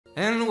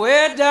And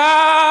where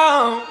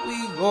down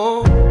we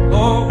go,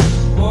 oh,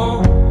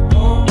 oh,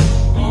 oh,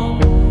 oh,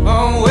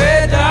 oh,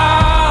 where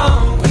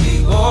down we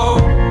go,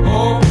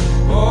 oh,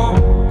 oh,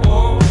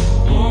 oh,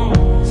 oh,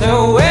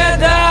 so where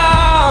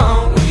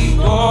down we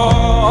go,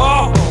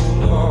 oh,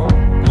 oh,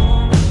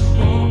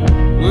 oh,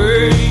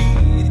 way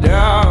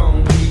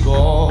down we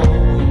go.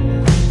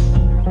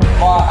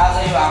 आज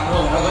यो हाम्रो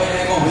हुन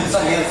गइरहेको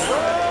Wilson hills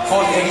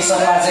fourth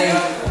एडिसनमा चाहिँ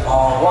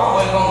warm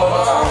welcome गर्न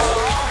चाहन्छु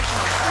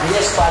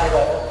yes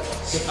पारेबाट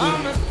Sikkim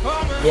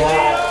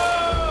Bihar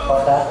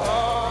कता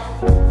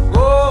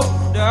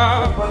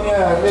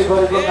यहाँहरूले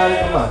गरेको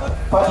कार्यक्रममा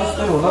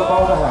पार्टिसिपेट हुन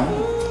पाउँदा हामी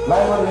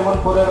लाइभर लेमन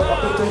परेर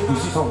अत्यन्तै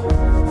खुसी छौँ।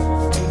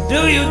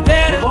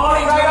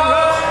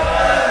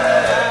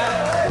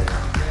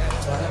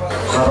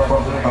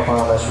 सर्वप्रथम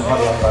तपाईँहरूलाई सुखद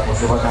यात्राको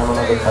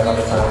शुभकामना व्यक्त गर्न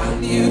चाहन्छु।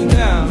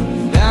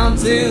 Down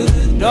to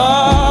the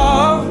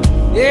door,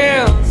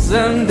 yeah,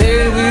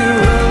 someday we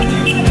run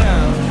you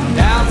down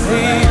to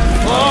your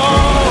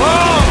floor,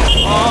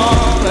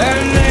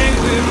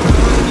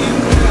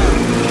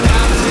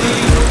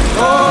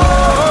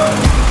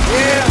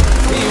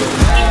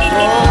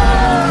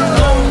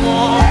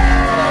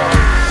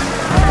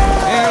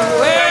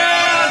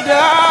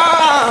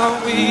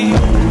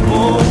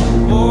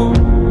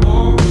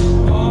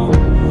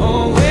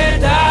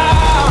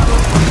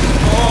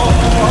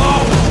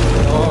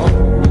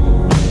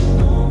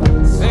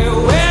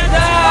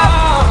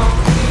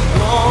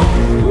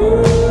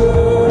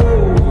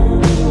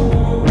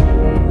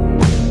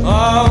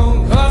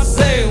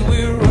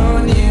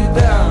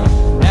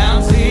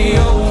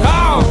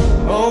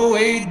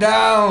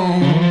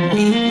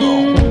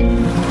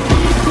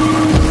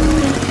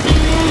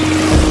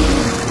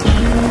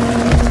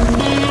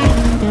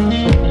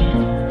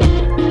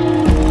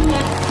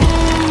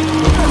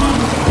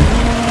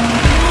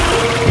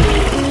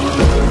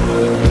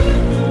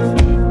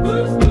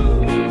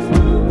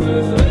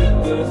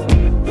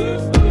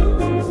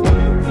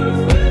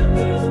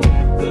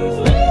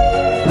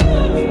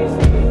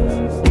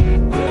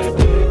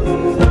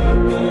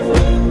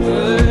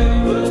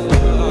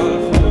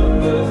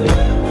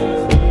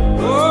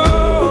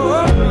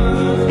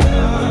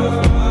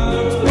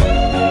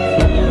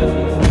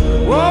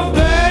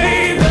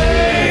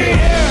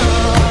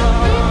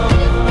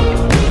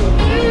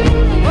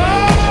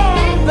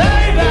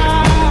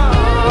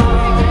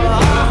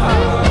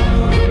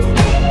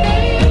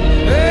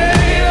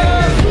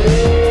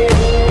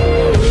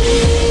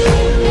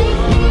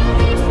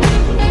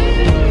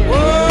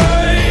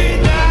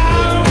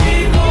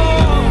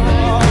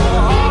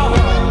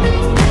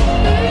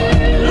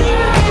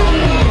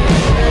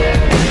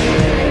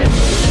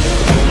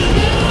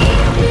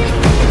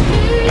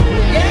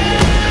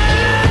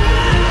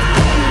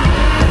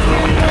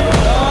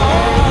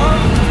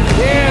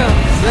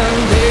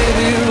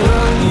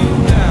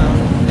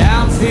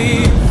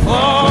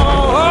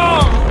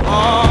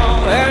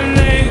 and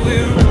then we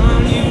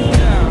run you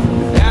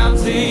down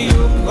to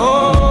your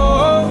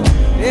floor,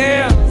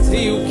 yeah,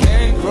 till you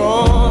can't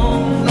roll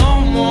no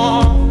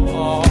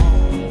more,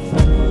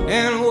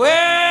 and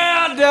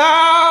where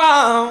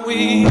down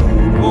we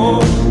go,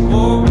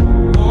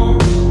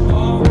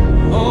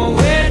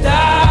 where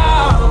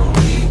down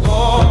we go.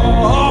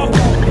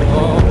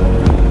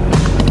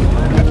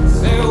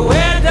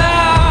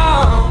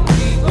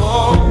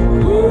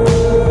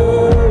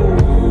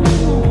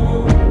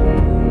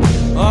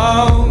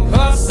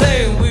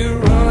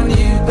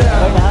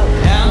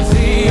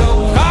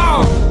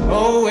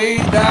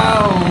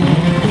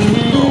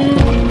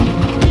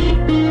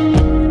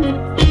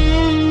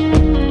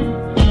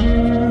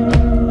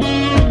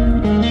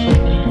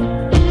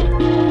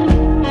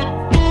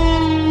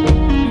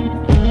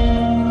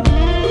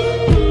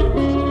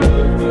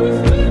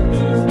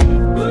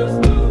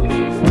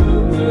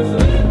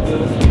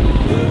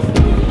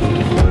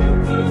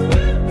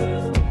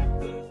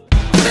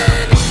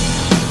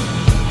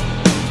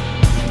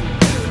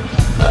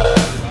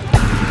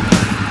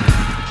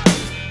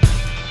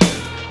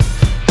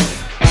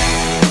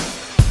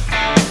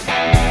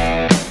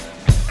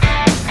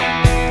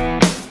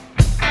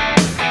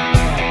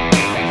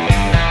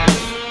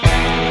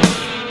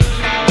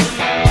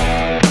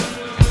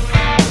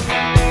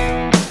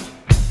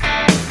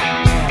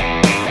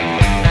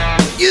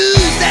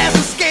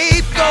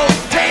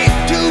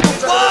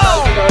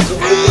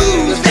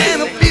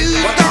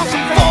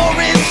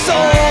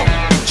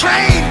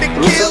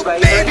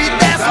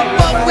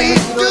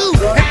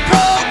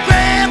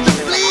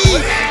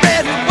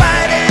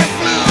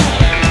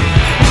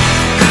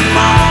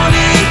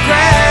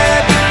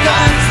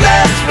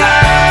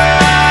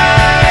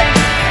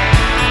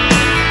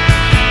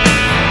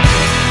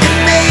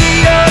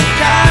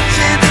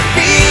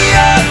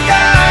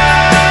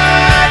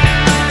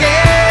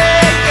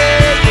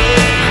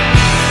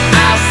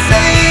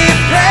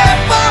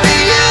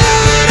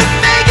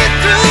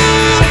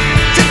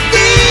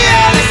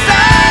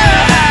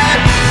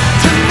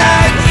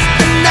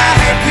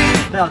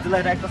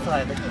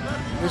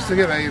 जस्तो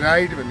के भाइ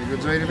ride भनेको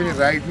जहिले पनि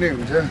ride नै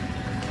हुन्छ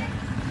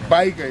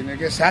bike होइन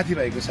क्या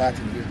साथीभाइको साथ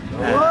हुन्छ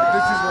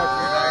दिस इज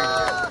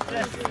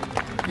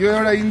यो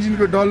एउटा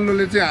इन्जिनको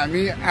डल्लोले चाहिँ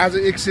हामी आज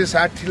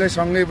 160लाई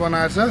सँगै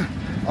बनाएको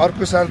छ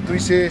अर्को साल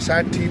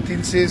 260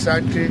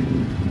 360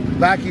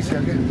 बाँकी छ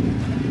क्या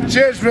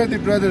चेयर्स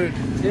ब्रदर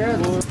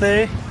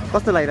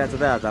कस्तो लागिरहेको छ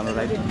त आज हाम्रो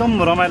राइड एकदम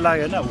रमाइलो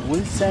लाग्यो होइन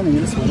हिल्स एन्ड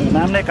हिल्स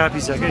नाम नै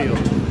काफी छ क्या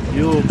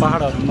यो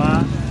पहाडहरूमा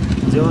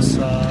जो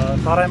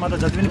तराईमा त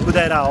जति पनि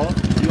कुदाएर हो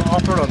यो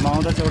अफरोडहरूमा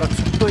आउँदा चाहिँ एउटा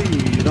छुट्टै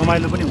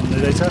रमाइलो पनि हुँदो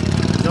रहेछ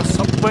जो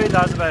सबै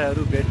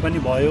दाजुभाइहरू भेट पनि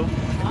भयो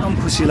एकदम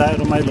खुसी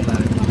लाग्यो रमाइलो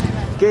लाग्यो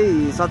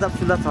केही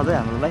सुझाव छँदै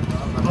हामीलाई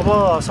अब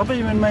सबै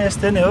इभेन्टमा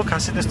यस्तै नै हो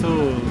खासै त्यस्तो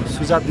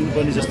सुझाव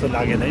दिनुपर्ने जस्तो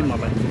लागेन है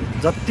मलाई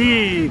जति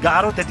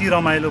गाह्रो त्यति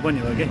रमाइलो पनि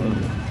हो कि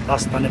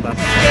हस् धन्यवाद